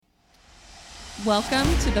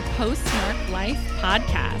Welcome to the Post-Narc Life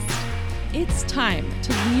podcast. It's time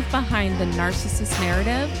to leave behind the narcissist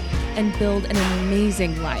narrative and build an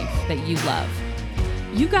amazing life that you love.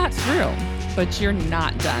 You got through, but you're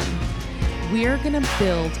not done. We're going to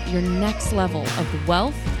build your next level of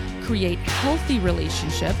wealth, create healthy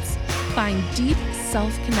relationships, find deep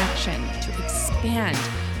self-connection to expand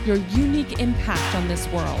your unique impact on this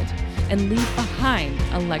world, and leave behind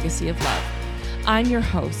a legacy of love. I'm your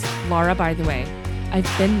host, Laura, by the way.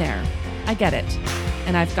 I've been there, I get it,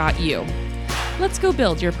 and I've got you. Let's go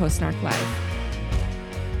build your post-narc life.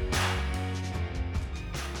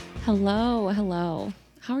 Hello.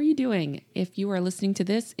 How are you doing? If you are listening to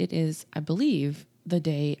this, it is, I believe, the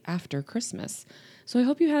day after Christmas. So I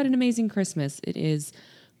hope you had an amazing Christmas. It is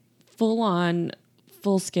full-on,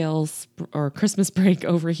 full-scale or Christmas break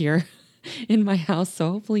over here in my house,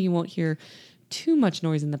 so hopefully you won't hear too much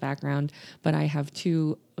noise in the background, but I have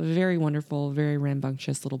two very wonderful, very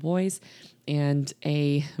rambunctious little boys and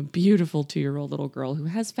a beautiful 2-year-old little girl who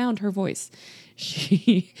has found her voice.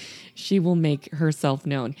 She will make herself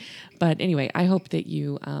known. But anyway, I hope that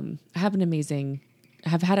you have had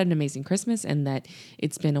an amazing Christmas and that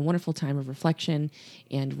it's been a wonderful time of reflection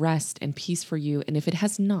and rest and peace for you. And if it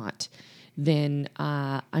has not, then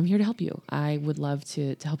I'm here to help you. I would love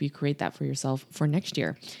to help you create that for yourself for next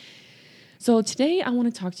year. So today I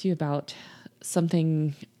want to talk to you about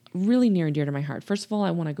something really near and dear to my heart. First of all, I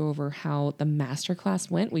want to go over how the masterclass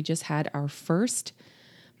went. We just had our first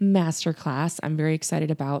masterclass. I'm very excited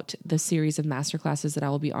about the series of masterclasses that I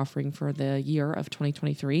will be offering for the year of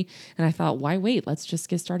 2023. And I thought, why wait? Let's just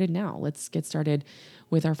get started now. Let's get started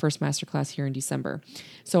with our first masterclass here in December.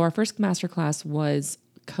 So our first masterclass was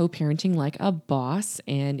co-parenting like a boss,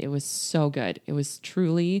 and it was so good.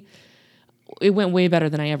 It went way better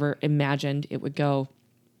than I ever imagined it would go.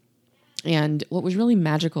 And what was really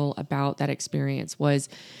magical about that experience was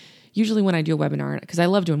usually when I do a webinar, because I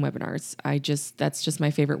love doing webinars, that's just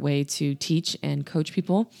my favorite way to teach and coach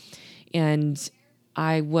people. And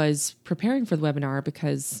I was preparing for the webinar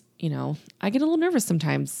because, I get a little nervous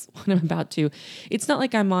sometimes when I'm about to. It's not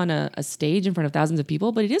like I'm on a stage in front of thousands of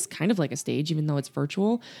people, but it is kind of like a stage, even though it's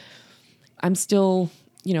virtual. I'm still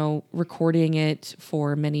recording it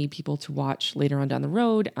for many people to watch later on down the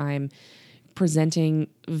road. I'm presenting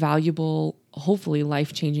valuable, hopefully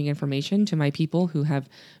life-changing information to my people who have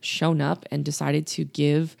shown up and decided to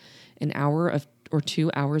give an hour or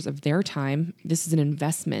 2 hours of their time. This is an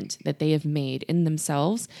investment that they have made in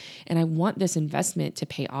themselves, and I want this investment to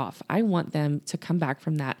pay off. I want them to come back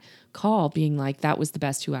from that call being like, that was the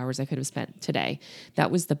best 2 hours I could have spent today.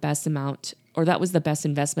 That was the best amount, or that was the best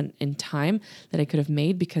investment in time that I could have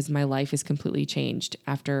made because my life is completely changed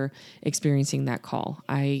after experiencing that call.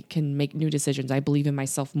 I can make new decisions. I believe in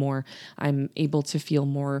myself more. I'm able to feel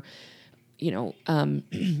more,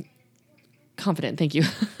 confident. Thank you.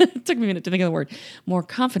 It took me a minute to think of the word. More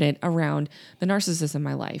confident around the narcissist in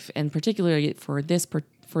my life, and particularly for this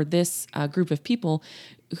group of people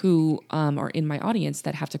who are in my audience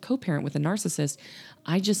that have to co-parent with a narcissist.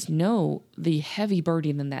 I just know the heavy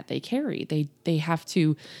burden that they carry. They have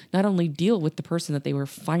to not only deal with the person that they were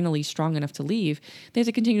finally strong enough to leave, they have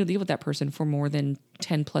to continue to deal with that person for more than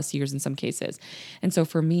 10 plus years in some cases. And so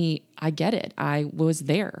for me, I get it. I was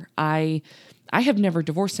there. I have never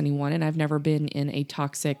divorced anyone, and I've never been in a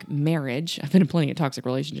toxic marriage. I've been in plenty of toxic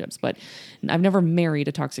relationships, but I've never married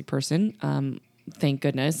a toxic person. Thank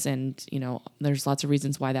goodness. And, there's lots of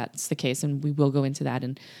reasons why that's the case, and we will go into that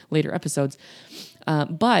in later episodes.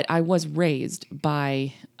 But I was raised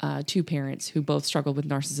by two parents who both struggled with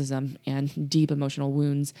narcissism and deep emotional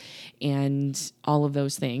wounds and all of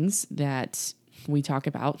those things that we talk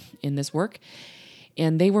about in this work.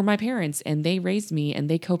 And they were my parents, and they raised me, and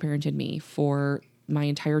they co-parented me for my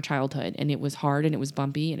entire childhood. And it was hard, and it was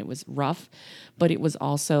bumpy, and it was rough, but it was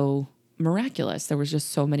also miraculous. There was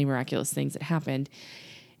just so many miraculous things that happened.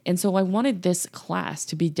 And so I wanted this class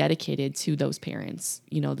to be dedicated to those parents,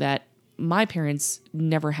 that my parents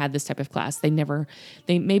never had this type of class. They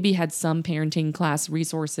maybe had some parenting class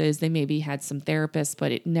resources. They maybe had some therapists,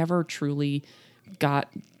 but it never truly got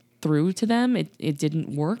through to them. It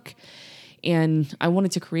didn't work. And I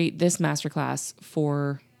wanted to create this masterclass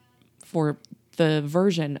for the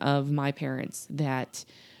version of my parents that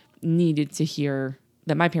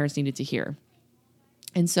my parents needed to hear.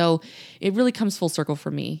 And so it really comes full circle for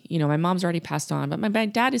me. My mom's already passed on, but my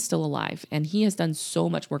dad is still alive, and he has done so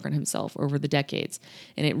much work on himself over the decades,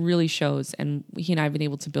 and it really shows. And he and I have been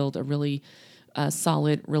able to build a really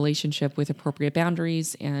solid relationship with appropriate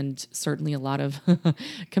boundaries and certainly a lot of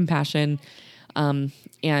compassion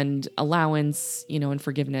and allowance, and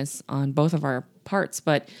forgiveness on both of our parts.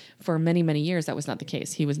 But for many, many years, that was not the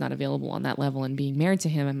case. He was not available on that level. And being married to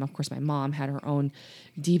him, and of course, my mom had her own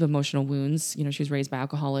deep emotional wounds. You know, she was raised by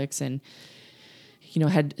alcoholics and, you know,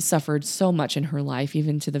 had suffered so much in her life,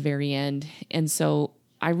 even to the very end. And so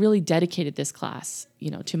I really dedicated this class,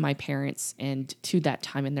 you know, to my parents and to that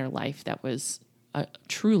time in their life that was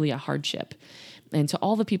truly a hardship, and to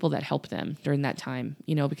all the people that helped them during that time,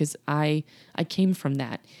 you know, because I came from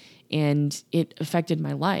that and it affected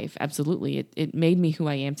my life. Absolutely. It made me who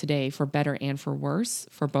I am today, for better and for worse,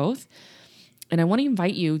 for both. And I want to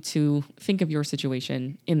invite you to think of your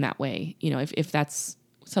situation in that way. You know, if that's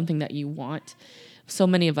something that you want. So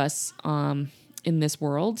many of us in this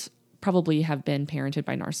world probably have been parented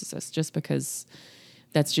by narcissists, just because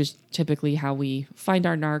that's just typically how we find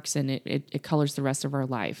our narcs, and it colors the rest of our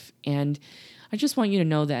life. And I just want you to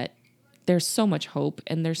know that there's so much hope,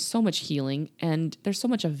 and there's so much healing, and there's so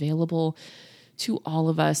much available to all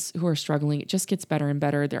of us who are struggling. It just gets better and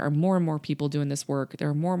better. There are more and more people doing this work. There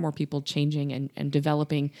are more and more people changing and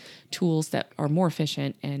developing tools that are more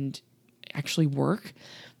efficient and actually work.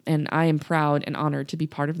 And I am proud and honored to be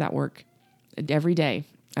part of that work every day.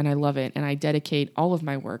 And I love it. And I dedicate all of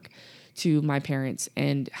my work to my parents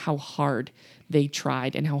and how hard they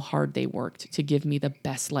tried and how hard they worked to give me the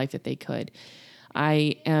best life that they could.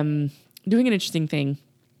 I am doing an interesting thing.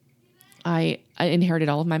 I inherited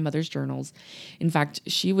all of my mother's journals. In fact,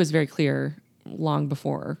 she was very clear long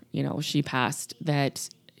before, you know, she passed, that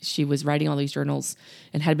she was writing all these journals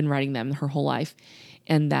and had been writing them her whole life,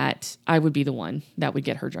 and that I would be the one that would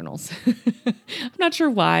get her journals. I'm not sure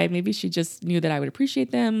why. Maybe she just knew that I would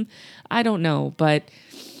appreciate them. I don't know, but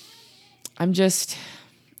I'm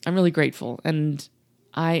really grateful, and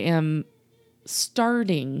I am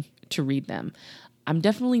starting to read them. I'm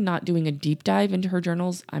definitely not doing a deep dive into her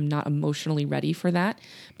journals. I'm not emotionally ready for that,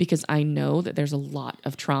 because I know that there's a lot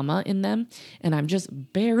of trauma in them, and I'm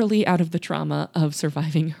just barely out of the trauma of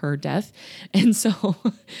surviving her death. And so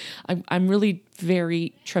I'm really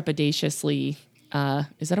very trepidatiously,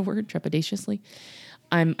 is that a word? Trepidatiously?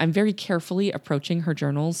 I'm very carefully approaching her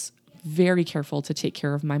journals, very careful to take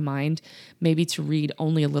care of my mind, maybe to read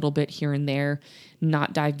only a little bit here and there,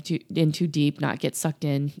 not dive in too deep, not get sucked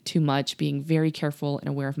in too much, being very careful and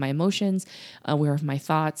aware of my emotions, aware of my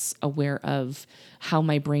thoughts, aware of how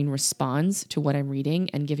my brain responds to what I'm reading,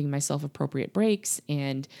 and giving myself appropriate breaks,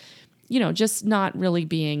 and, you know, just not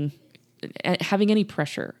really having any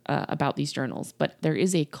pressure about these journals. But there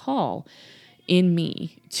is a call in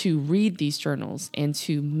me to read these journals and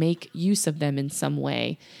to make use of them in some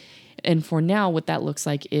way. And for now, what that looks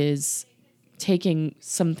like is taking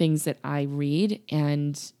some things that I read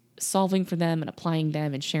and solving for them and applying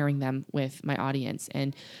them and sharing them with my audience.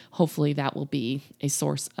 And hopefully that will be a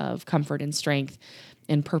source of comfort and strength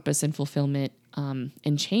and purpose and fulfillment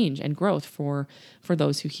and change and growth for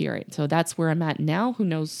those who hear it. So that's where I'm at now. Who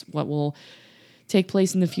knows what will take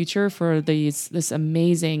place in the future for this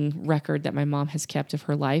amazing record that my mom has kept of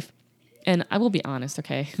her life. And I will be honest,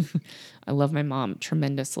 okay? I love my mom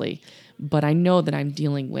tremendously, but I know that I'm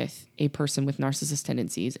dealing with a person with narcissist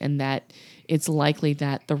tendencies, and that it's likely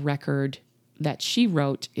that the record that she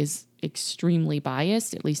wrote is extremely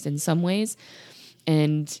biased, at least in some ways.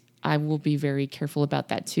 And I will be very careful about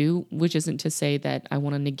that too, which isn't to say that I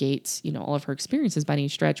want to negate, you know, all of her experiences by any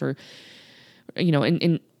stretch, or, you know,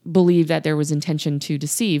 and believe that there was intention to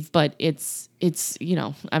deceive, but it's, you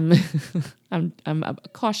know, I'm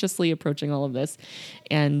cautiously approaching all of this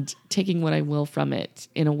and taking what I will from it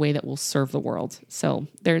in a way that will serve the world. So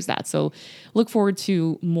there's that. So look forward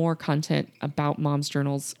to more content about Mom's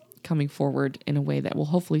Journals coming forward in a way that will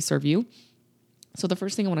hopefully serve you. So the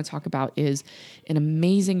first thing I want to talk about is an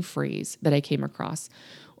amazing phrase that I came across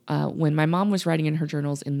when my mom was writing in her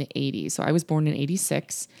journals in the 80s. So I was born in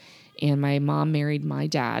 86. And my mom married my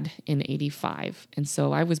dad in 85. And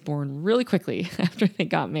so I was born really quickly after they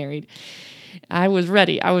got married. I was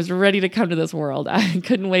ready. I was ready to come to this world. I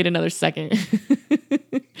couldn't wait another second.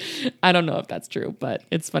 I don't know if that's true, but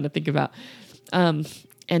it's fun to think about. And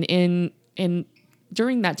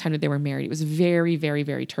during that time that they were married, it was very, very,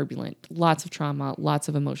 very turbulent. Lots of trauma, lots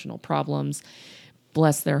of emotional problems.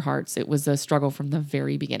 Bless their hearts. It was a struggle from the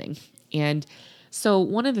very beginning. And so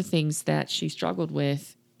one of the things that she struggled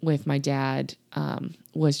with my dad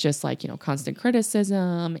was just like, you know, constant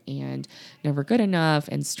criticism and never good enough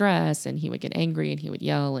and stress. And he would get angry and he would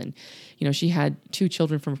yell. And, you know, she had 2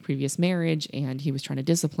 children from a previous marriage, and he was trying to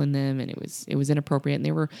discipline them, and it was inappropriate. And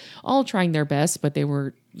they were all trying their best, but they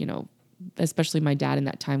were, you know, especially my dad in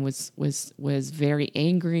that time was very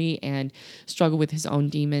angry and struggled with his own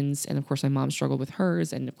demons. And of course, my mom struggled with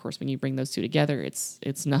hers. And of course, when you bring those two together,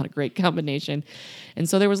 it's not a great combination. And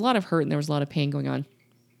so there was a lot of hurt and there was a lot of pain going on.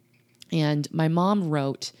 And my mom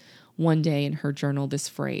wrote one day in her journal this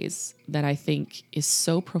phrase that I think is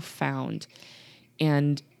so profound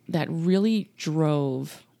and that really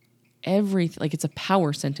drove everything. Like, it's a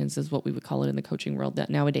power sentence is what we would call it in the coaching world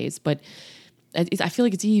nowadays. But I feel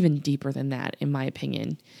like it's even deeper than that, in my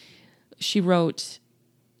opinion. She wrote,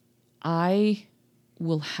 "I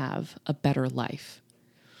will have a better life."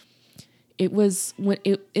 It was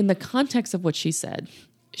in the context of what she said,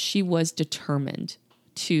 she was determined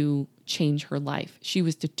to change her life. She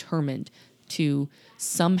was determined to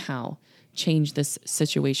somehow change this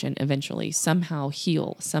situation eventually, somehow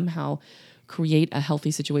heal, somehow create a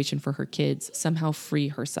healthy situation for her kids, somehow free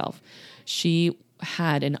herself. She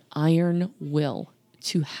had an iron will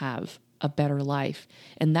to have a better life.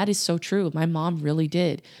 And that is so true. My mom really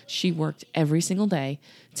did. She worked every single day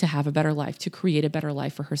to have a better life, to create a better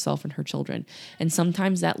life for herself and her children. And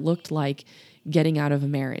sometimes that looked like getting out of a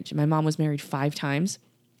marriage. My mom was married 5 times,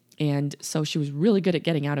 and so she was really good at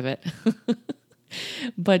getting out of it.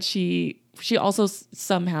 But she also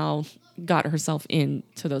somehow got herself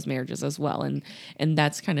into those marriages as well. And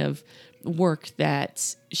that's kind of work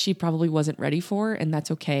that she probably wasn't ready for, and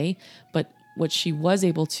that's okay. But what she was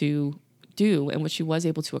able to do and what she was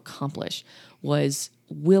able to accomplish was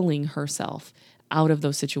willing herself out of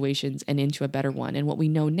those situations and into a better one. And what we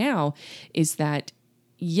know now is that,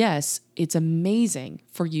 yes, it's amazing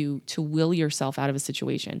for you to will yourself out of a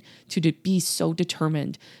situation, to be so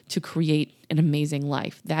determined to create an amazing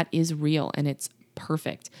life. That is real and it's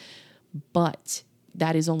perfect. But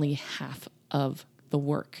that is only half of the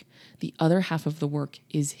work. The other half of the work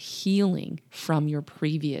is healing from your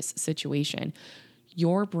previous situation.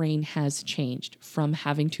 Your brain has changed from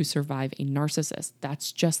having to survive a narcissist.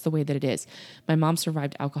 That's just the way that it is. My mom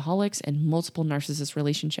survived alcoholics and multiple narcissist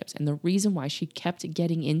relationships. And the reason why she kept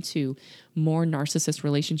getting into more narcissist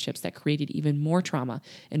relationships that created even more trauma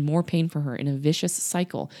and more pain for her in a vicious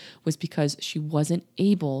cycle was because she wasn't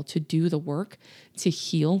able to do the work to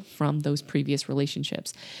heal from those previous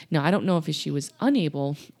relationships. Now, I don't know if she was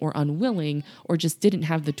unable or unwilling or just didn't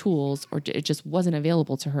have the tools or it just wasn't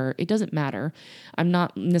available to her. It doesn't matter. I'm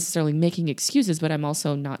not necessarily making excuses, but I'm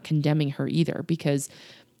also not condemning her either, because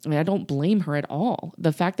I don't blame her at all.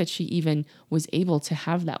 The fact that she even was able to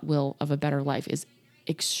have that will of a better life is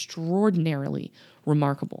extraordinarily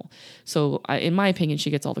remarkable. So in my opinion,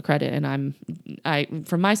 she gets all the credit, and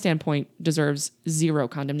from my standpoint, deserves zero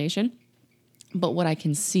condemnation. But what I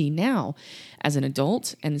can see now as an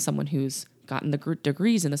adult and someone who's gotten the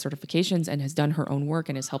degrees and the certifications and has done her own work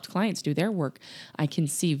and has helped clients do their work, I can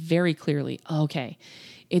see very clearly, okay,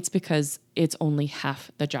 it's because it's only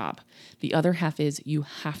half the job. The other half is you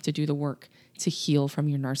have to do the work to heal from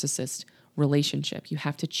your narcissist relationship. You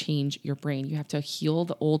have to change your brain. You have to heal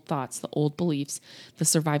the old thoughts, the old beliefs, the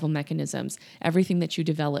survival mechanisms. Everything that you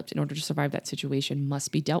developed in order to survive that situation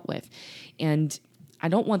must be dealt with. And I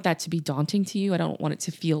don't want that to be daunting to you. I don't want it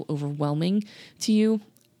to feel overwhelming to you,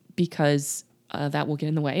 because that will get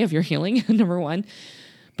in the way of your healing, number one.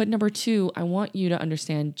 But number two, I want you to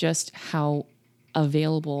understand just how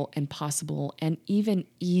available and possible and even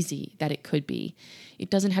easy that it could be. It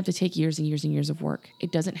doesn't have to take years and years and years of work.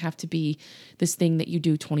 It doesn't have to be this thing that you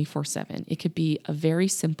do 24/7. It could be a very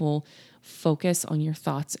simple focus on your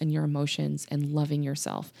thoughts and your emotions and loving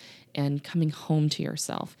yourself and coming home to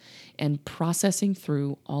yourself and processing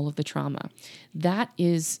through all of the trauma. That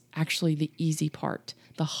is actually the easy part.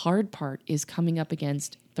 The hard part is coming up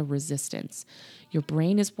against the resistance. Your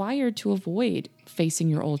brain is wired to avoid facing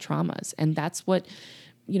your old traumas. And that's what,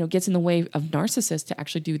 gets in the way of narcissists to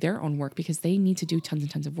actually do their own work, because they need to do tons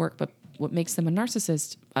and tons of work. But what makes them a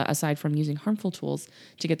narcissist, aside from using harmful tools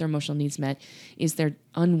to get their emotional needs met, is their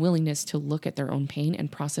unwillingness to look at their own pain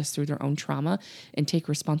and process through their own trauma and take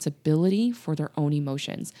responsibility for their own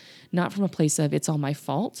emotions. Not from a place of it's all my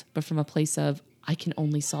fault, but from a place of I can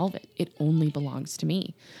only solve it. It only belongs to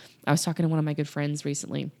me. I was talking to one of my good friends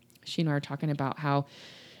recently. She and I are talking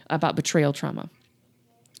about betrayal trauma.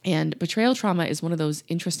 And betrayal trauma is one of those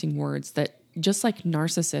interesting words that, just like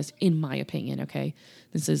narcissist, in my opinion, okay,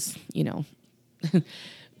 this is,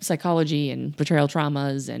 psychology and betrayal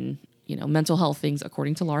traumas and, mental health things,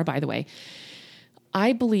 according to Laura, by the way.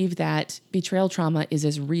 I believe that betrayal trauma is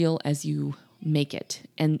as real as you make it.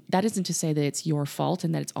 And that isn't to say that it's your fault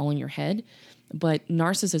and that it's all in your head. But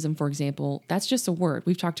narcissism, for example, that's just a word.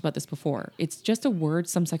 We've talked about this before. It's just a word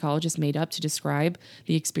some psychologists made up to describe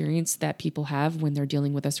the experience that people have when they're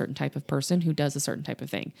dealing with a certain type of person who does a certain type of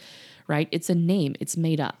thing, right? It's a name. It's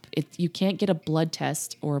made up. You can't get a blood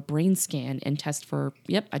test or a brain scan and test for,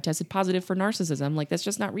 yep, I tested positive for narcissism. Like, that's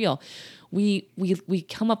just not real. We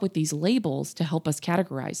come up with these labels to help us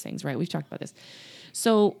categorize things, right? We've talked about this.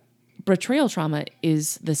 So betrayal trauma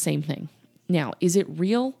is the same thing. Now, is it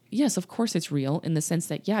real? Yes, of course it's real, in the sense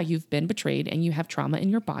that, yeah, you've been betrayed and you have trauma in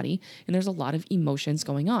your body and there's a lot of emotions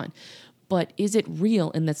going on. But is it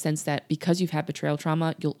real in the sense that because you've had betrayal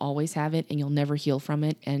trauma, you'll always have it and you'll never heal from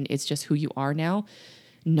it and it's just who you are now?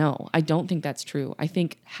 No, I don't think that's true. I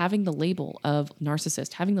think having the label of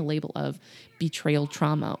narcissist, having the label of betrayal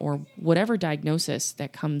trauma, or whatever diagnosis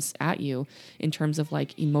that comes at you in terms of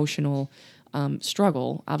like emotional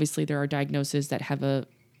struggle, obviously there are diagnoses that have a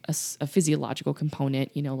physiological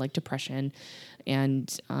component, like depression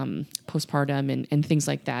and postpartum and things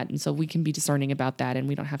like that. And so we can be discerning about that, and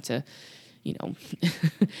we don't have to,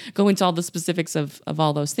 go into all the specifics of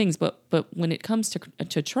all those things. But when it comes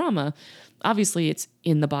to trauma, obviously it's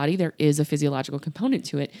in the body. There is a physiological component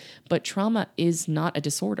to it, but trauma is not a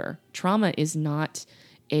disorder. Trauma is not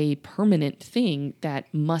a permanent thing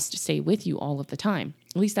that must stay with you all of the time.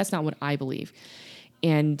 At least that's not what I believe.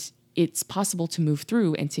 And it's possible to move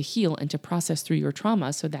through and to heal and to process through your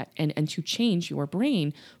trauma so that, and to change your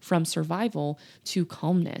brain from survival to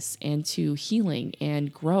calmness and to healing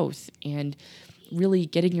and growth, and really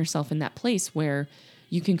getting yourself in that place where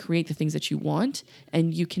you can create the things that you want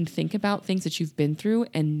and you can think about things that you've been through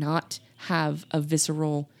and not have a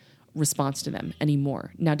visceral response to them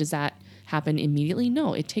anymore. Now, does that happen immediately?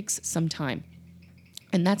 No, it takes some time.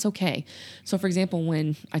 And that's okay. So, for example,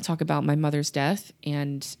 when I talk about my mother's death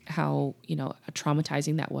and how,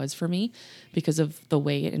 traumatizing that was for me because of the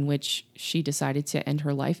way in which she decided to end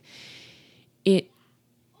her life, it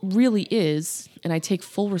really is, and I take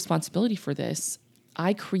full responsibility for this,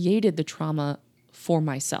 I created the trauma for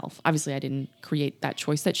myself. Obviously, I didn't create that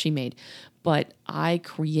choice that she made, but I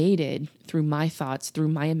created, through my thoughts, through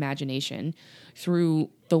my imagination, through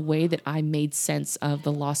the way that I made sense of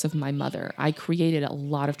the loss of my mother, I created a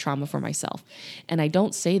lot of trauma for myself. And I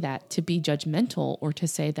don't say that to be judgmental or to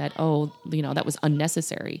say that, that was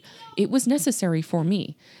unnecessary. It was necessary for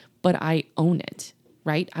me, but I own it,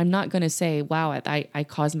 right? I'm not going to say, wow, I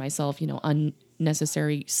caused myself,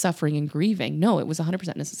 unnecessary suffering and grieving. No, it was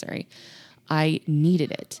 100% necessary. I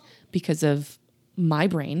needed it because of my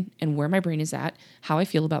brain and where my brain is at, how I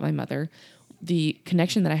feel about my mother, the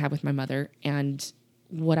connection that I have with my mother, and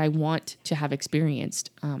what I want to have experienced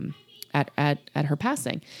at her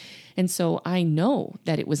passing. And so I know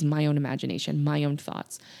that it was my own imagination, my own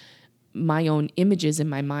thoughts, my own images in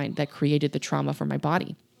my mind that created the trauma for my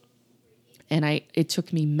body. And it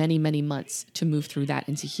took me many, many months to move through that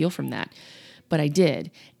and to heal from that. But I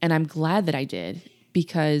did. And I'm glad that I did,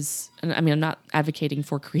 because, I'm not advocating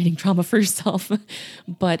for creating trauma for yourself,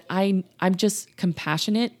 but I'm just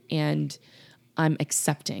compassionate, and I'm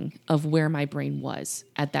accepting of where my brain was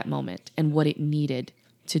at that moment and what it needed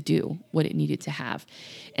to do, what it needed to have.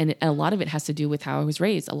 And a lot of it has to do with how I was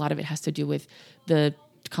raised. A lot of it has to do with the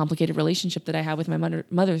complicated relationship that I had with my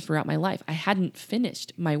mother throughout my life. I hadn't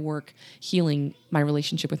finished my work healing my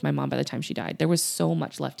relationship with my mom by the time she died. There was so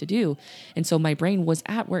much left to do. And so my brain was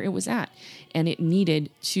at where it was at, and it needed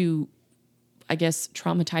to,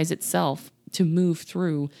 traumatize itself to move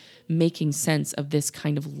through making sense of this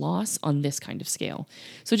kind of loss on this kind of scale.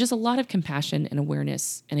 So just a lot of compassion and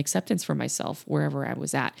awareness and acceptance for myself wherever I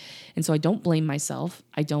was at. And so I don't blame myself.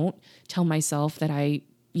 I don't tell myself that I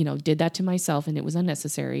did that to myself and it was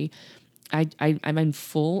unnecessary. I'm in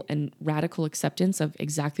full and radical acceptance of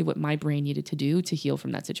exactly what my brain needed to do to heal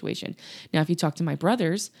from that situation. Now, if you talk to my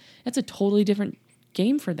brothers, that's a totally different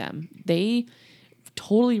game for them. They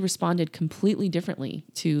totally responded completely differently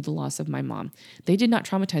to the loss of my mom. They did not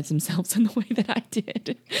traumatize themselves in the way that I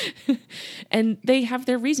did. And they have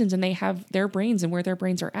their reasons, and they have their brains and where their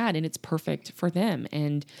brains are at, and it's perfect for them.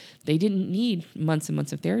 And they didn't need months and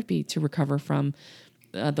months of therapy to recover from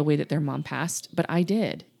the way that their mom passed, but I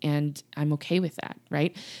did, and I'm okay with that,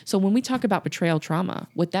 right? So when we talk about betrayal trauma,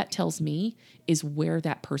 what that tells me is where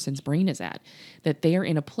that person's brain is at, that they are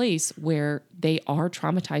in a place where they are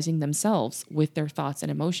traumatizing themselves with their thoughts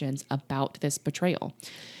and emotions about this betrayal.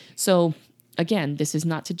 So again, this is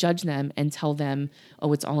not to judge them and tell them,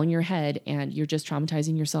 oh, it's all in your head and you're just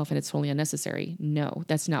traumatizing yourself and it's totally unnecessary. No,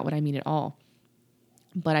 that's not what I mean at all.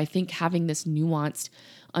 But I think having this nuanced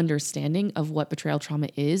understanding of what betrayal trauma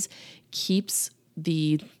is keeps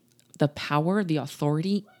the power, the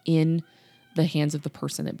authority in the hands of the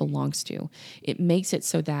person it belongs to. It makes it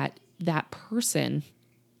so that that person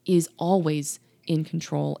is always in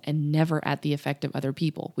control and never at the effect of other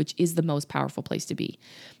people, which is the most powerful place to be.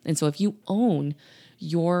 And so if you own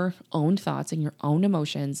your own thoughts and your own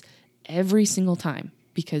emotions every single time,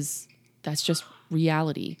 because that's just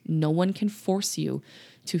reality. No one can force you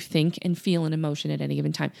to think and feel an emotion at any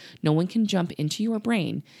given time. No one can jump into your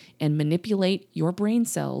brain and manipulate your brain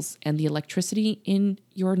cells and the electricity in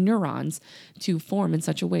your neurons to form in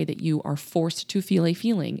such a way that you are forced to feel a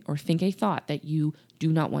feeling or think a thought that you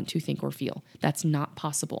do not want to think or feel. That's not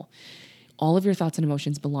possible. All of your thoughts and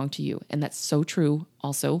emotions belong to you. And that's so true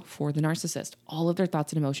also for the narcissist. All of their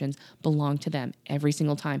thoughts and emotions belong to them every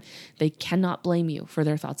single time. They cannot blame you for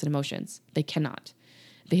their thoughts and emotions. They cannot.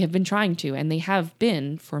 They have been trying to, and they have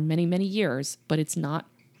been for many, many years, but it's not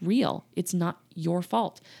real. It's not your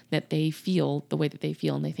fault that they feel the way that they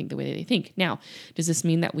feel and they think the way that they think. Now, does this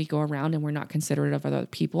mean that we go around and we're not considerate of other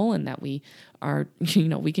people and that we are,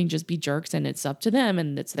 we can just be jerks and it's up to them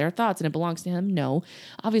and it's their thoughts and it belongs to them? No.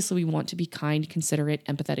 Obviously, we want to be kind, considerate,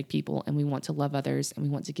 empathetic people, and we want to love others and we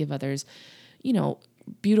want to give others,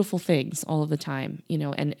 beautiful things all of the time,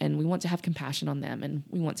 and we want to have compassion on them and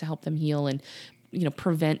we want to help them heal and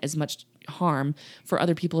prevent as much harm for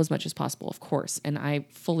other people as much as possible, of course. And I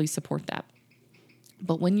fully support that.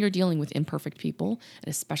 But when you're dealing with imperfect people,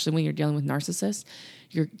 and especially when you're dealing with narcissists,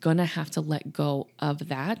 you're going to have to let go of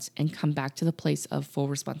that and come back to the place of full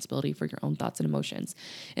responsibility for your own thoughts and emotions.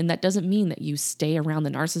 And that doesn't mean that you stay around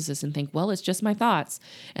the narcissist and think, well, it's just my thoughts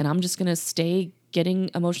and I'm just going to stay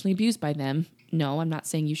getting emotionally abused by them. No, I'm not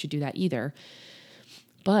saying you should do that either.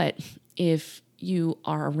 But if you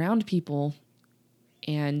are around people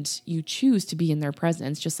and you choose to be in their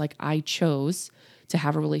presence, just like I chose to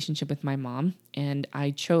have a relationship with my mom and I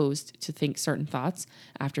chose to think certain thoughts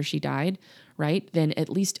after she died, right? Then at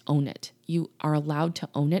least own it. You are allowed to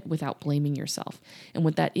own it without blaming yourself. And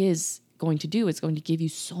what that is going to do is going to give you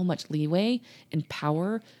so much leeway and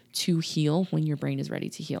power to heal when your brain is ready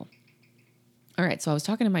to heal. All right, so I was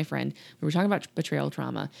talking to my friend. We were talking about betrayal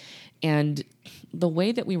trauma. And the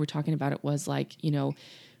way that we were talking about it was like,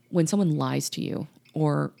 when someone lies to you,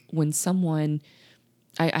 or when someone,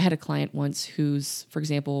 I had a client once who's, for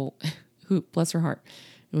example, who, bless her heart,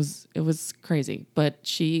 it was crazy, but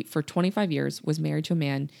she, for 25 years, was married to a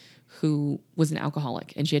man who was an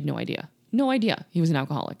alcoholic, and she had no idea he was an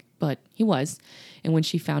alcoholic, but he was. And when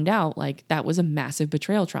she found out, that was a massive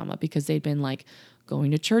betrayal trauma because they'd been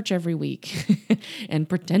going to church every week and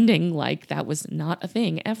pretending like that was not a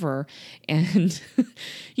thing ever. And,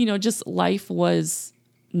 just life was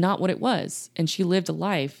not what it was. And she lived a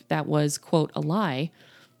life that was, quote, a lie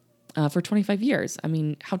for 25 years. I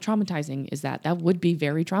mean, how traumatizing is that? That would be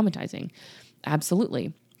very traumatizing.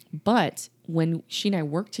 Absolutely. But when she and I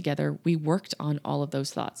worked together, we worked on all of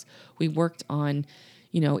those thoughts. We worked on,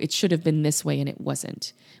 it should have been this way and it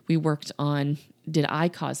wasn't. We worked on, did I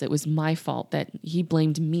cause it? It was my fault that he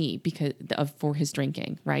blamed me for his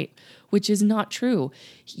drinking, right? Which is not true.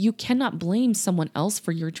 You cannot blame someone else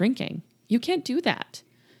for your drinking. You can't do that.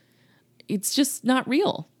 It's just not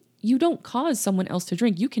real. You don't cause someone else to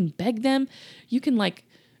drink. You can beg them. You can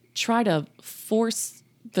try to force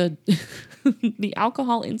the the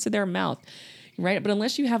alcohol into their mouth, right? But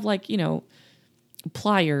unless you have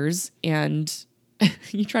pliers and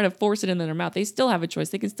you try to force it into their mouth, they still have a choice.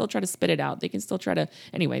 They can still try to spit it out. They can still try to,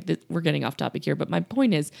 anyway, we're getting off topic here. But my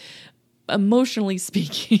point is, emotionally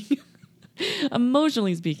speaking,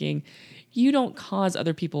 you don't cause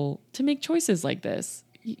other people to make choices like this.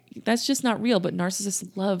 That's just not real. But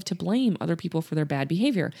narcissists love to blame other people for their bad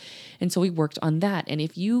behavior. And so we worked on that. And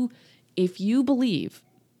if you believe,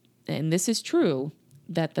 and this is true,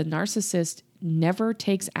 that the narcissist never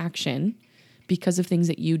takes action because of things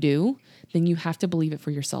that you do, then you have to believe it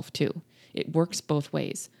for yourself too. It works both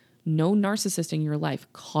ways. No narcissist in your life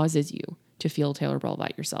causes you to feel terrible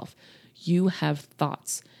about yourself. You have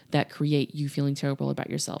thoughts that create you feeling terrible about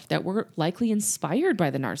yourself that were likely inspired by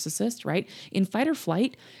the narcissist, right? In fight or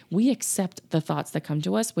flight, we accept the thoughts that come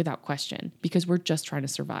to us without question because we're just trying to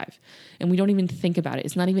survive. And we don't even think about it.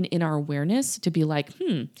 It's not even in our awareness to be like,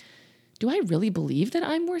 do I really believe that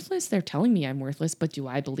I'm worthless? They're telling me I'm worthless, but do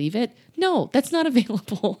I believe it? No, that's not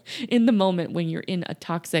available in the moment when you're in a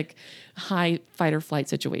toxic, high fight or flight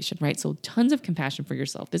situation, right? So tons of compassion for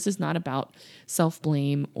yourself. This is not about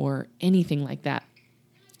self-blame or anything like that.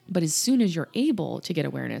 But as soon as you're able to get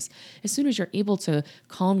awareness, as soon as you're able to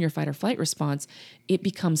calm your fight or flight response, it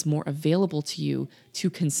becomes more available to you to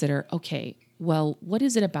consider, okay, well, what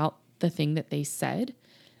is it about the thing that they said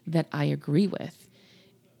that I agree with?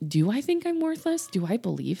 do I think I'm worthless? Do I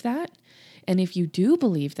believe that? And if you do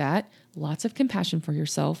believe that, lots of compassion for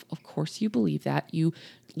yourself. Of course, you believe that. You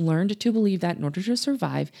learned to believe that in order to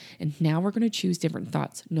survive. And now we're going to choose different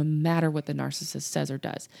thoughts, no matter what the narcissist says or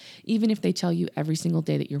does. Even if they tell you every single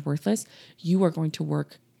day that you're worthless, you are going to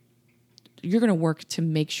work. You're going to work to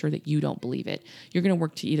make sure that you don't believe it. You're going to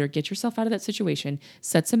work to either get yourself out of that situation,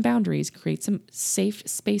 set some boundaries, create some safe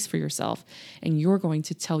space for yourself, and you're going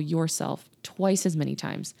to tell yourself twice as many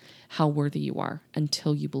times how worthy you are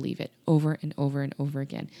until you believe it over and over and over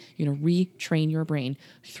again. You're going to retrain your brain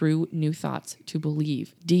through new thoughts to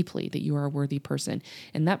believe deeply that you are a worthy person.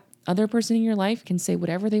 And that other person in your life can say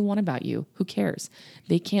whatever they want about you. Who cares?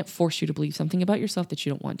 They can't force you to believe something about yourself that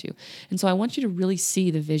you don't want to. And so I want you to really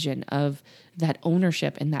see the vision of that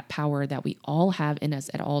ownership and that power that we all have in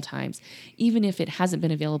us at all times. Even if it hasn't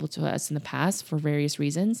been available to us in the past for various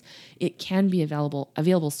reasons, it can be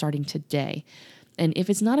available starting today. And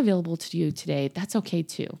if it's not available to you today, that's okay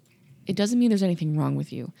too. It doesn't mean there's anything wrong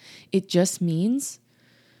with you. It just means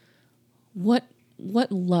what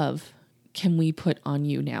love can we put on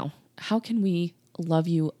you now? How can we love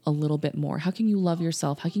you a little bit more? How can you love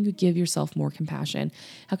yourself? How can you give yourself more compassion?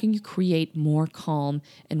 How can you create more calm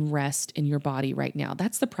and rest in your body right now?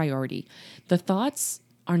 That's the priority. The thoughts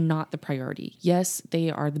are not the priority. Yes, they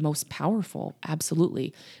are the most powerful,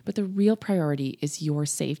 absolutely. But the real priority is your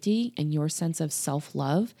safety and your sense of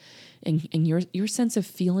self-love and your sense of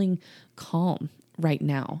feeling calm right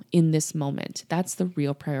now in this moment. That's the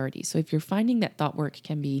real priority. So if you're finding that thought work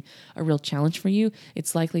can be a real challenge for you,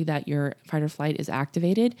 it's likely that your fight or flight is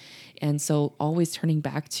activated. And so always turning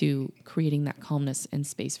back to creating that calmness and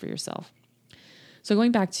space for yourself. So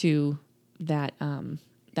going back to that,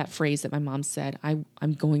 that phrase that my mom said,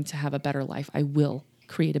 I'm going to have a better life. I will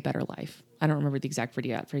create a better life. I don't remember the exact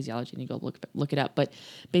phraseology, and you go look it up. But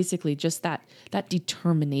basically just that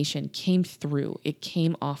determination came through. It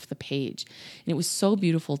came off the page. And it was so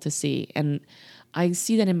beautiful to see. And I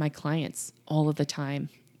see that in my clients all of the time,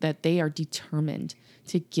 that they are determined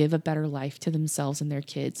to give a better life to themselves and their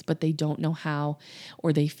kids, but they don't know how,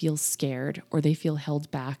 or they feel scared, or they feel held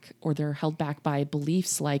back, or they're held back by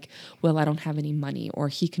beliefs like, well, I don't have any money, or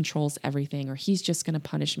he controls everything, or he's just going to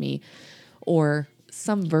punish me, or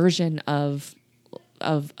some version of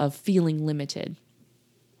feeling limited.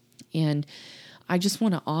 And I just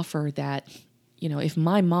want to offer that, if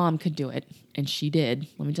my mom could do it, and she did,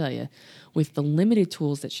 let me tell you, with the limited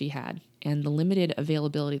tools that she had and the limited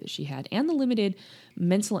availability that she had and the limited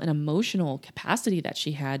mental and emotional capacity that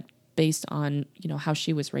she had based on, how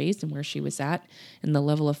she was raised and where she was at and the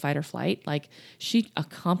level of fight or flight, like she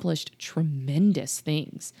accomplished tremendous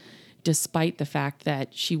things despite the fact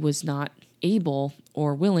that she was not able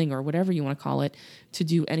or willing or whatever you want to call it to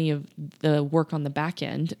do any of the work on the back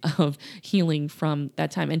end of healing from that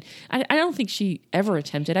time. And I don't think she ever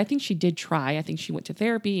attempted. I think she did try. I think she went to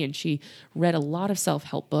therapy and she read a lot of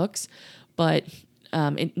self-help books, but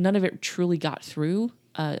none of it truly got through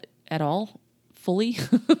at all fully.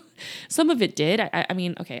 Some of it did. I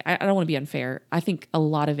mean, okay, I don't want to be unfair. I think a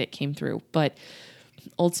lot of it came through, but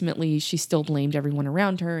ultimately she still blamed everyone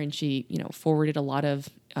around her, and she, forwarded a lot of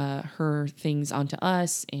her things onto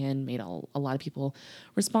us and made a lot of people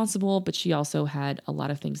responsible. But she also had a lot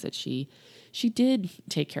of things that she did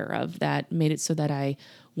take care of that made it so that I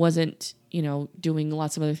wasn't, doing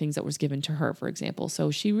lots of other things that was given to her, for example. So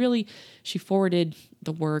she forwarded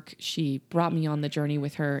the work. She brought me on the journey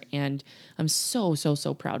with her, and I'm so, so,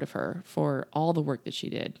 so proud of her for all the work that she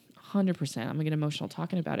did. 100%. I'm gonna get emotional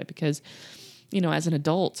talking about it because, as an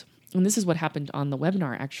adult, and this is what happened on the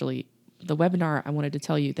webinar, actually. The webinar, I wanted to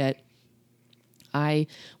tell you that I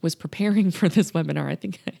was preparing for this webinar. I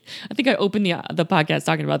think I opened the podcast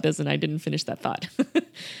talking about this and I didn't finish that thought.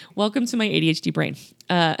 Welcome to my ADHD brain.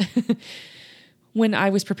 When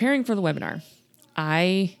I was preparing for the webinar,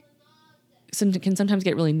 I can sometimes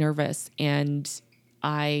get really nervous, and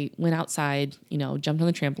I went outside, jumped on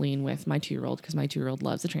the trampoline with my 2-year-old because my 2-year-old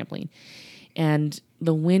loves the trampoline, and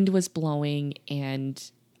the wind was blowing,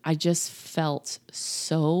 and I just felt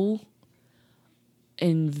so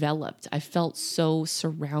enveloped. I felt so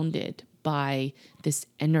surrounded by this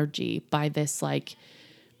energy, by this like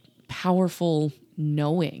powerful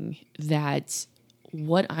knowing that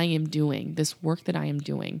what I am doing, this work that I am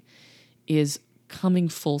doing, is coming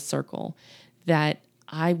full circle, that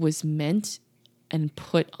I was meant and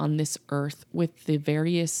put on this earth with the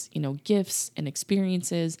various, gifts and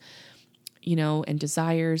experiences, and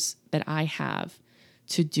desires that I have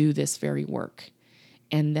to do this very work,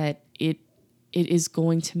 and that it is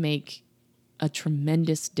going to make a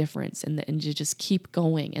tremendous difference, and to just keep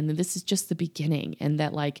going. And that this is just the beginning, and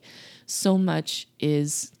that like so much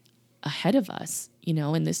is ahead of us,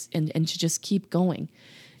 and this, and to just keep going.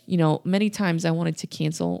 Many times I wanted to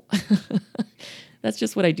cancel. That's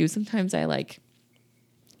just what I do. Sometimes I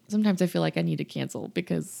feel like I need to cancel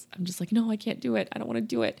because I'm just like, no, I can't do it. I don't want to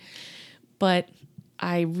do it. But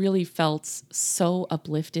I really felt so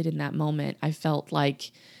uplifted in that moment. I felt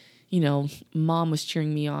like, mom was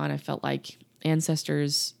cheering me on. I felt like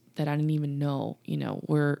ancestors that I didn't even know,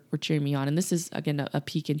 were cheering me on. And this is, again, a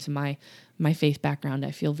peek into my faith background.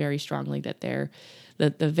 I feel very strongly that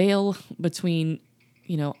the veil between,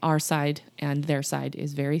 our side and their side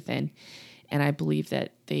is very thin. And I believe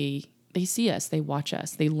that they see us, they watch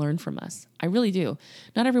us, they learn from us. I really do.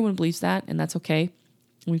 Not everyone believes that, and that's okay.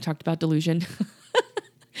 We've talked about delusion.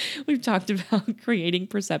 We've talked about creating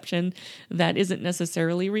perception that isn't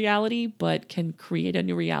necessarily reality, but can create a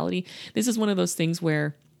new reality. This is one of those things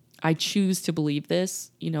where I choose to believe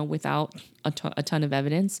this, without a ton of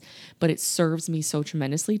evidence, but it serves me so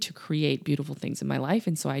tremendously to create beautiful things in my life.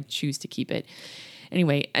 And so I choose to keep it.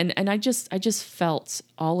 Anyway, and I just felt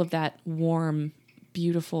all of that warm,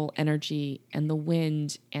 beautiful energy, and the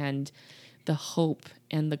wind, and the hope,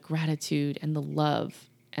 and the gratitude, and the love,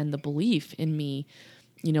 and the belief in me,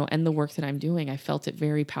 and the work that I'm doing. I felt it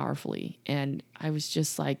very powerfully. And I was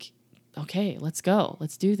just like, okay, let's go.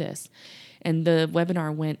 Let's do this. And the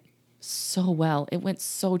webinar went so well. It went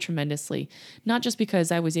so tremendously, not just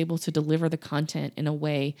because I was able to deliver the content in a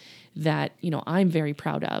way that, I'm very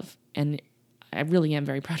proud of. And I really am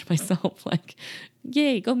very proud of myself. Like,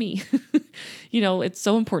 yay, go me. It's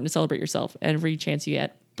so important to celebrate yourself every chance you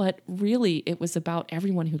get. But really, it was about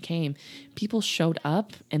everyone who came. People showed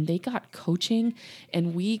up and they got coaching,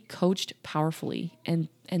 and we coached powerfully. And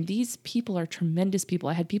these people are tremendous people.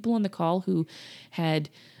 I had people on the call who had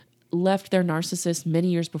left their narcissist many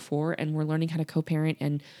years before and were learning how to co-parent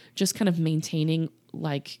and just kind of maintaining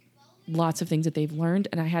like lots of things that they've learned.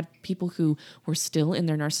 And I had people who were still in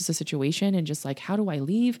their narcissist situation and just like, how do I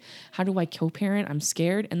leave? How do I co-parent? I'm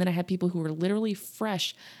scared. And then I had people who were literally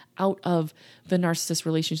fresh out of the narcissist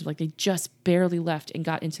relationship. Like they just barely left and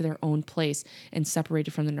got into their own place and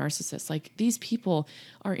separated from the narcissist. Like these people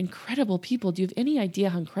are incredible people. Do you have any idea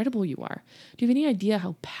how incredible you are? Do you have any idea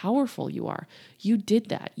how powerful you are? You did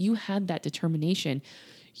that. You had that determination.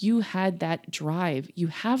 You had that drive. You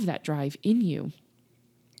have that drive in you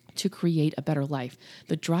to create a better life,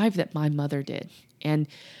 the drive that my mother did. And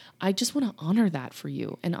I just want to honor that for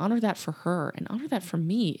you and honor that for her and honor that for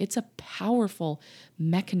me. It's a powerful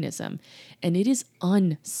mechanism and it is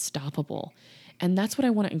unstoppable. And that's what I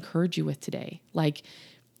want to encourage you with today. Like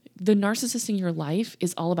the narcissist in your life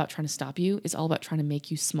is all about trying to stop you. It's all about trying to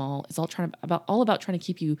make you small. It's all about trying to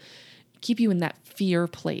keep you in that fear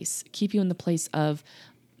place, keep you in the place of,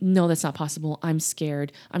 no, that's not possible. I'm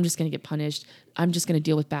scared. I'm just going to get punished. I'm just going to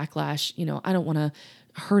deal with backlash. I don't want to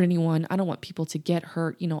hurt anyone. I don't want people to get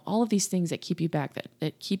hurt. All of these things that keep you back,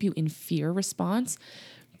 that keep you in fear response,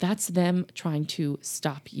 that's them trying to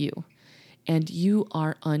stop you. And you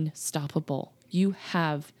are unstoppable. You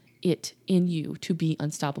have it in you to be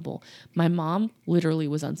unstoppable. My mom literally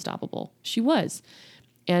was unstoppable. She was.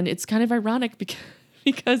 And it's kind of ironic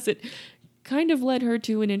because it kind of led her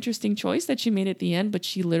to an interesting choice that she made at the end, but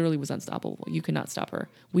she literally was unstoppable. You could not stop her.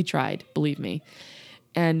 We tried, believe me.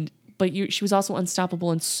 But she was also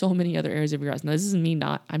unstoppable in so many other areas of your life. Now, this isn't me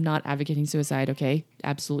I'm not advocating suicide, okay?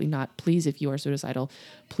 Absolutely not. Please, if you are suicidal,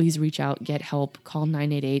 please reach out, get help, call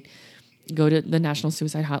 988, go to the National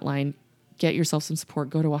Suicide Hotline, get yourself some support,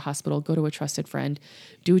 go to a hospital, go to a trusted friend,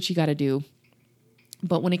 do what you got to do.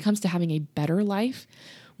 But when it comes to having a better life,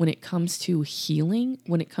 when it comes to healing,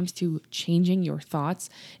 when it comes to changing your thoughts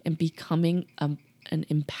and becoming an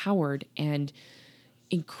empowered and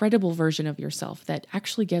incredible version of yourself that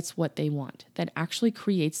actually gets what they want, that actually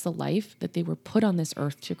creates the life that they were put on this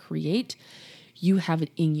earth to create, you have it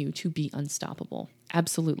in you to be unstoppable.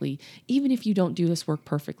 Absolutely. Even if you don't do this work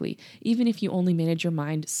perfectly, even if you only manage your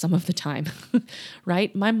mind some of the time,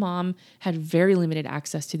 right? My mom had very limited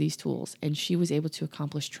access to these tools and she was able to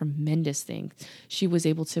accomplish tremendous things. She was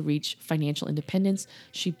able to reach financial independence.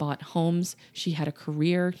 She bought homes. She had a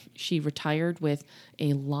career. She retired with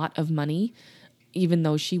a lot of money, even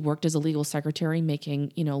though she worked as a legal secretary,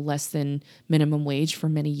 making, less than minimum wage for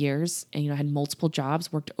many years and, had multiple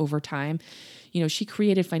jobs, worked overtime. She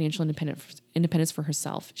created financial independence for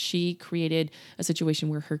herself. She created a situation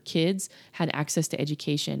where her kids had access to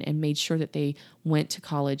education and made sure that they went to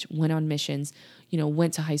college, went on missions,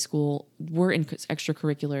 went to high school, were in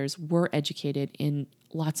extracurriculars, were educated in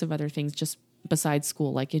lots of other things, just besides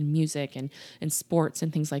school, like in music and sports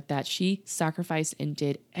and things like that. She sacrificed and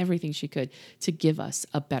did everything she could to give us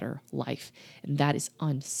a better life. And that is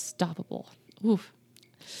unstoppable. Oof,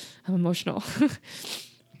 I'm emotional.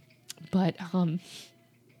 But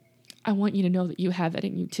I want you to know that you have that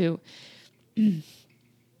in you too.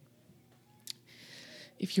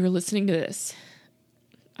 If you're listening to this,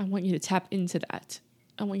 I want you to tap into that.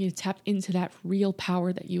 I want you to tap into that real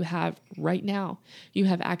power that you have right now. You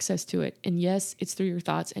have access to it. And yes, it's through your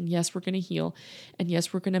thoughts. And yes, we're going to heal. And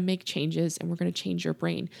yes, we're going to make changes and we're going to change your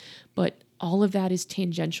brain. But all of that is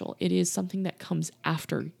tangential. It is something that comes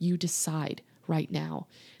after you decide right now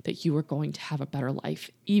that you are going to have a better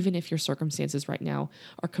life, even if your circumstances right now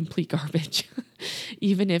are complete garbage,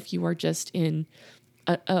 even if you are just in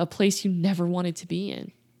a place you never wanted to be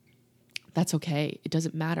in. That's okay. It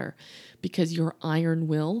doesn't matter, because your iron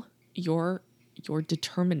will, your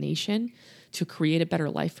determination to create a better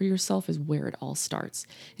life for yourself is where it all starts.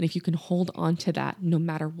 And if you can hold on to that, no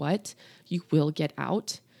matter what, you will get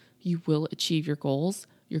out. You will achieve your goals.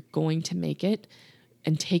 You're going to make it,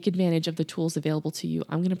 and take advantage of the tools available to you.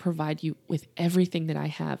 I'm going to provide you with everything that I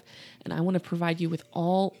have, and I want to provide you with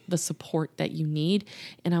all the support that you need.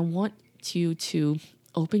 And I want you to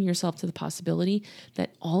open yourself to the possibility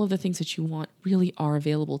that all of the things that you want really are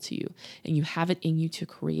available to you, and you have it in you to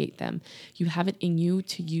create them. You have it in you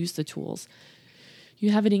to use the tools. You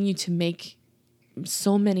have it in you to make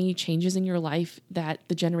so many changes in your life that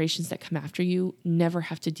the generations that come after you never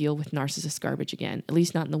have to deal with narcissist garbage again, at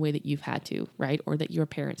least not in the way that you've had to, right? Or that your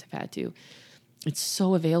parents have had to. It's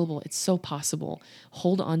so available. It's so possible.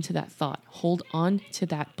 Hold on to that thought. Hold on to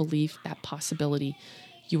that belief, that possibility.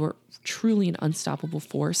 You are truly an unstoppable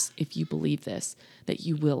force if you believe this, that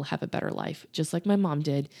you will have a better life, just like my mom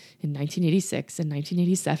did in 1986 and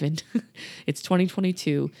 1987. It's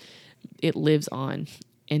 2022. It lives on,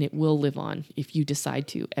 and it will live on if you decide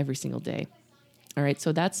to every single day. All right,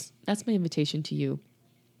 so that's my invitation to you.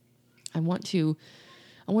 I want to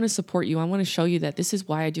support you. I want to show you that this is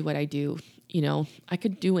why I do what I do. You know, I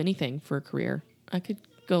could do anything for a career. I could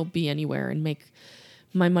go be anywhere and make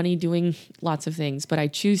my money doing lots of things, but I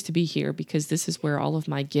choose to be here because this is where all of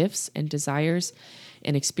my gifts and desires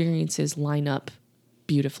and experiences line up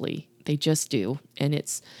beautifully. They just do. And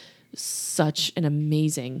it's such an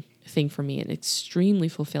amazing thing for me and extremely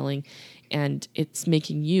fulfilling. And it's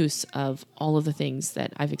making use of all of the things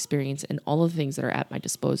that I've experienced and all of the things that are at my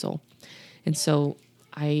disposal. And so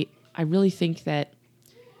I really think that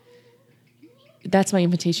that's my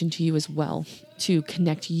invitation to you as well, to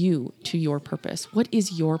connect you to your purpose. What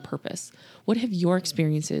is your purpose? What have your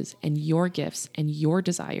experiences and your gifts and your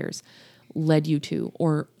desires led you to?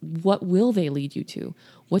 Or what will they lead you to?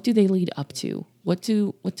 What do they lead up to?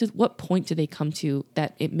 What point do they come to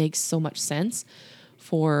that it makes so much sense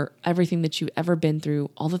for everything that you've ever been through,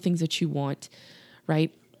 all the things that you want,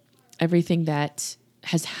 right? Everything that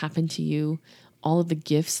has happened to you, all of the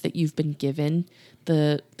gifts that you've been given,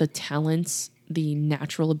 the talents, the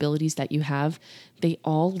natural abilities that you have, they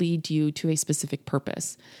all lead you to a specific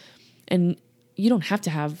purpose. And you don't have to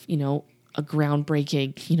have, a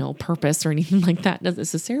groundbreaking, purpose or anything like that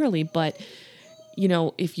necessarily. But,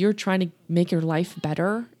 if you're trying to make your life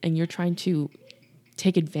better and you're trying to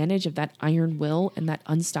take advantage of that iron will and that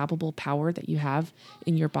unstoppable power that you have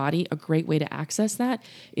in your body, a great way to access that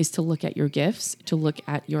is to look at your gifts, to look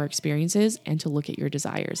at your experiences, and to look at your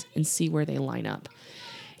desires and see where they line up.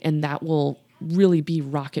 And that will really be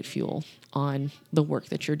rocket fuel on the work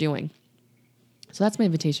that you're doing. So that's my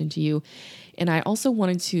invitation to you. And I also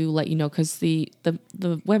wanted to let you know, because the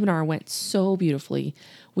webinar went so beautifully.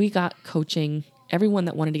 We got coaching. Everyone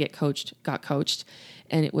that wanted to get coached got coached.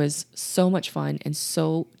 And it was so much fun and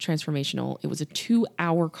so transformational. It was a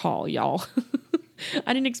 2-hour call, y'all.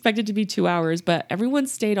 I didn't expect it to be 2 hours, but everyone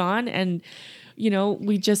stayed on, and,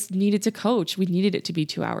 we just needed to coach. We needed it to be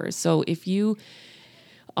 2 hours. So if you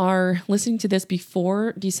are listening to this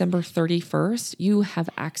before December 31st, you have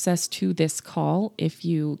access to this call. If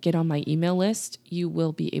you get on my email list, you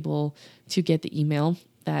will be able to get the email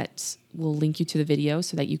that will link you to the video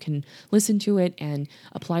so that you can listen to it and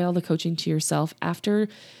apply all the coaching to yourself. After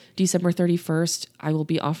December 31st, I will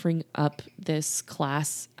be offering up this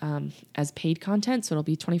class as paid content. So it'll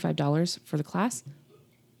be $25 for the class.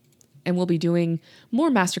 And we'll be doing more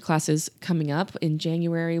masterclasses coming up in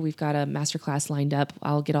January. We've got a masterclass lined up.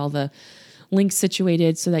 I'll get all the links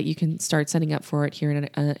situated so that you can start setting up for it here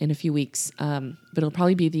in a few weeks. But it'll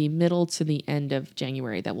probably be the middle to the end of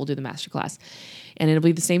January that we'll do the masterclass. And it'll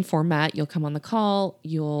be the same format. You'll come on the call,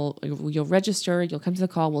 you'll register, you'll come to the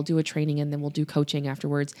call, we'll do a training, and then we'll do coaching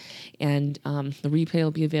afterwards. And the replay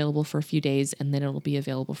will be available for a few days, and then it'll be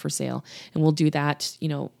available for sale. And we'll do that,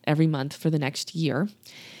 every month for the next year.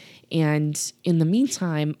 And in the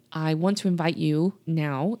meantime, I want to invite you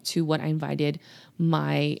now to what I invited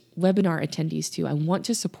my webinar attendees to. I want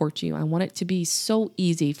to support you. I want it to be so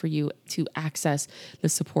easy for you to access the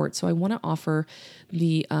support. So I want to offer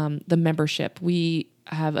the membership. We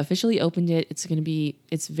have officially opened it.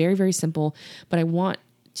 It's very, very simple, but I want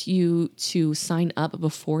you to sign up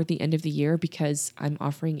before the end of the year because I'm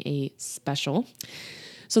offering a special.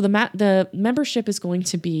 So the membership is going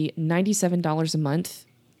to be $97 a month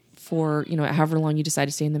for, however long you decide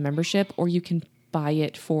to stay in the membership, or you can buy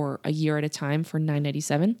it for a year at a time for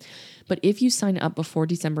 $9.97. But if you sign up before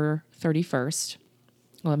December 31st,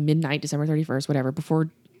 midnight, December 31st, whatever,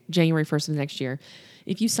 before January 1st of the next year,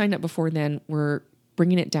 if you sign up before then, we're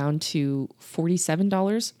bringing it down to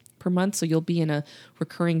 $47 per month. So you'll be in a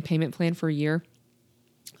recurring payment plan for a year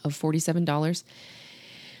of $47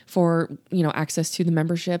 for, access to the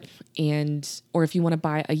membership, or if you want to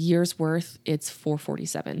buy a year's worth, it's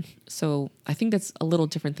 $447. So I think that's a little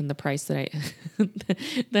different than the price that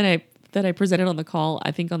I presented on the call.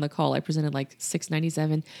 I think on the call I presented like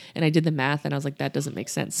 $697, and I did the math and I was like, that doesn't make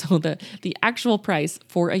sense. So the actual price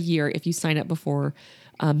for a year, if you sign up before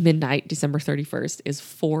midnight, December 31st, is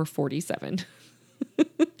 $447.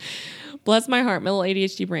 Bless my heart, my little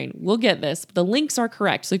ADHD brain. We'll get this. The links are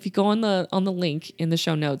correct. So if you go on the link in the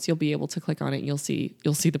show notes, you'll be able to click on it and you'll see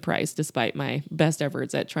the price, despite my best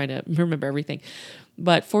efforts at trying to remember everything.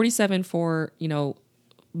 But $47 for,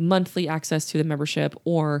 monthly access to the membership,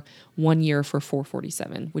 or 1 year for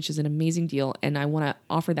 $447, which is an amazing deal. And I want to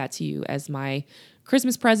offer that to you as my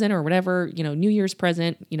Christmas present, or whatever, New Year's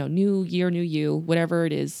present, new year, new you, whatever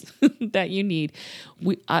it is that you need.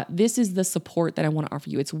 This is the support that I want to offer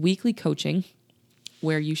you. It's weekly coaching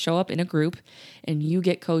where you show up in a group and you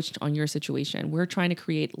get coached on your situation. We're trying to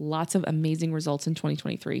create lots of amazing results in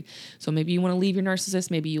 2023. So maybe you want to leave your narcissist.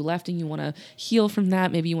 Maybe you left and you want to heal from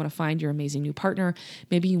that. Maybe you want to find your amazing new partner.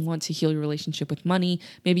 Maybe you want to heal your relationship with money.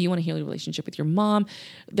 Maybe you want to heal your relationship with your mom.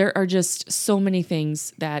 There are just so many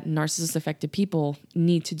things that narcissist affected people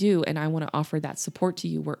need to do. And I want to offer that support to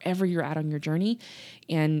you wherever you're at on your journey.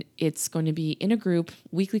 And it's going to be in a group,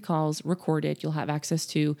 weekly calls, recorded. You'll have access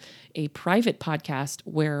to a private podcast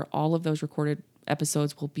where all of those recorded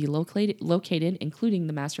episodes will be located, including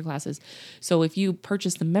the masterclasses. So if you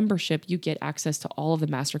purchase the membership, you get access to all of the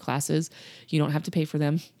masterclasses. You don't have to pay for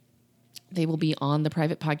them. They will be on the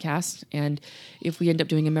private podcast. And if we end up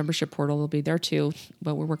doing a membership portal, they'll be there too,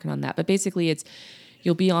 but we're working on that. But basically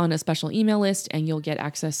you'll be on a special email list and you'll get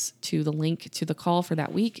access to the link to the call for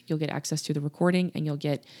that week. You'll get access to the recording, and you'll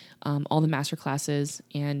get all the masterclasses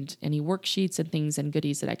and any worksheets and things and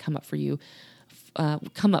goodies that I come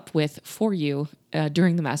up with for you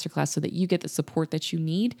during the masterclass, so that you get the support that you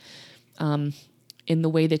need in the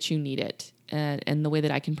way that you need it, and the way that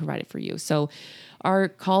I can provide it for you. So our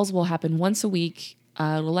calls will happen once a week.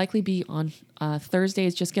 It'll likely be on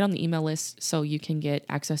Thursdays. Just get on the email list so you can get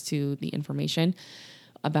access to the information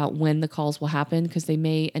about when the calls will happen, because they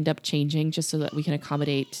may end up changing, just so that we can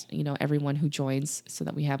accommodate, everyone who joins, so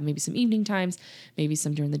that we have maybe some evening times, maybe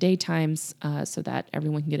some during the day times, so that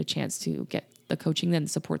everyone can get a chance to get the coaching and the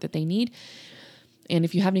support that they need. And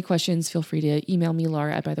if you have any questions, feel free to email me,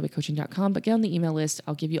 Laura@bythewaycoaching.com, but get on the email list.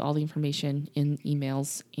 I'll give you all the information in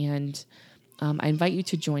emails. And I invite you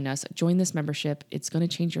to join us. Join this membership. It's going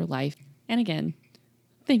to change your life. And again,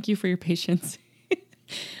 thank you for your patience.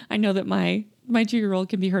 I know that my 2-year-old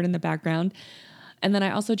can be heard in the background. And then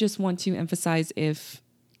I also just want to emphasize, if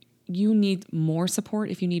you need more support,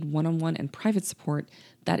 if you need one-on-one and private support,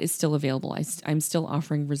 that is still available. I'm still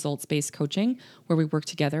offering results-based coaching where we work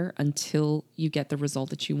together until you get the result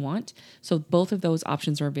that you want. So both of those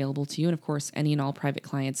options are available to you. And of course, any and all private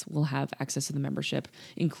clients will have access to the membership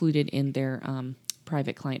included in their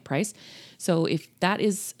private client price. So if that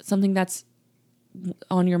is something that's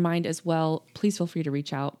on your mind as well, please feel free to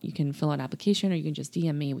reach out. You can fill out an application, or you can just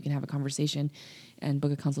DM me. We can have a conversation and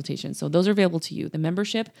book a consultation. So those are available to you: the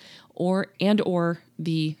membership or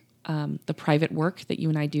the private work that you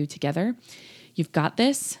and I do together. You've got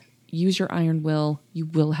this. Use your iron will. You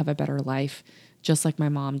will have a better life, just like my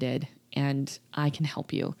mom did. And I can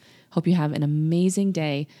help you. Hope you have an amazing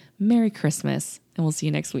day. Merry Christmas, and we'll see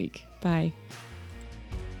you next week. Bye.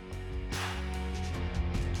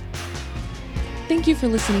 Thank you for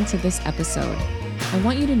listening to this episode. I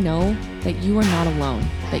want you to know that you are not alone,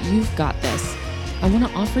 that you've got this. I want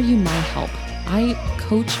to offer you my help. I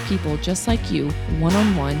coach people just like you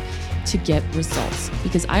one-on-one to get results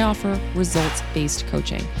because I offer results-based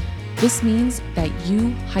coaching. This means that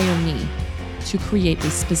you hire me to create a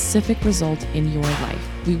specific result in your life.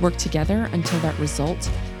 We work together until that result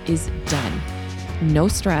is done. No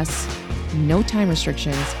stress, no time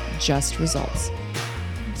restrictions, just results.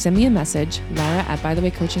 Send me a message,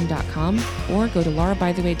 Lara@bythewaycoaching.com, or go to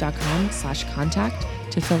larabytheway.com/contact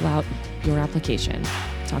to fill out your application.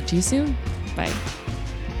 Talk to you soon. Bye.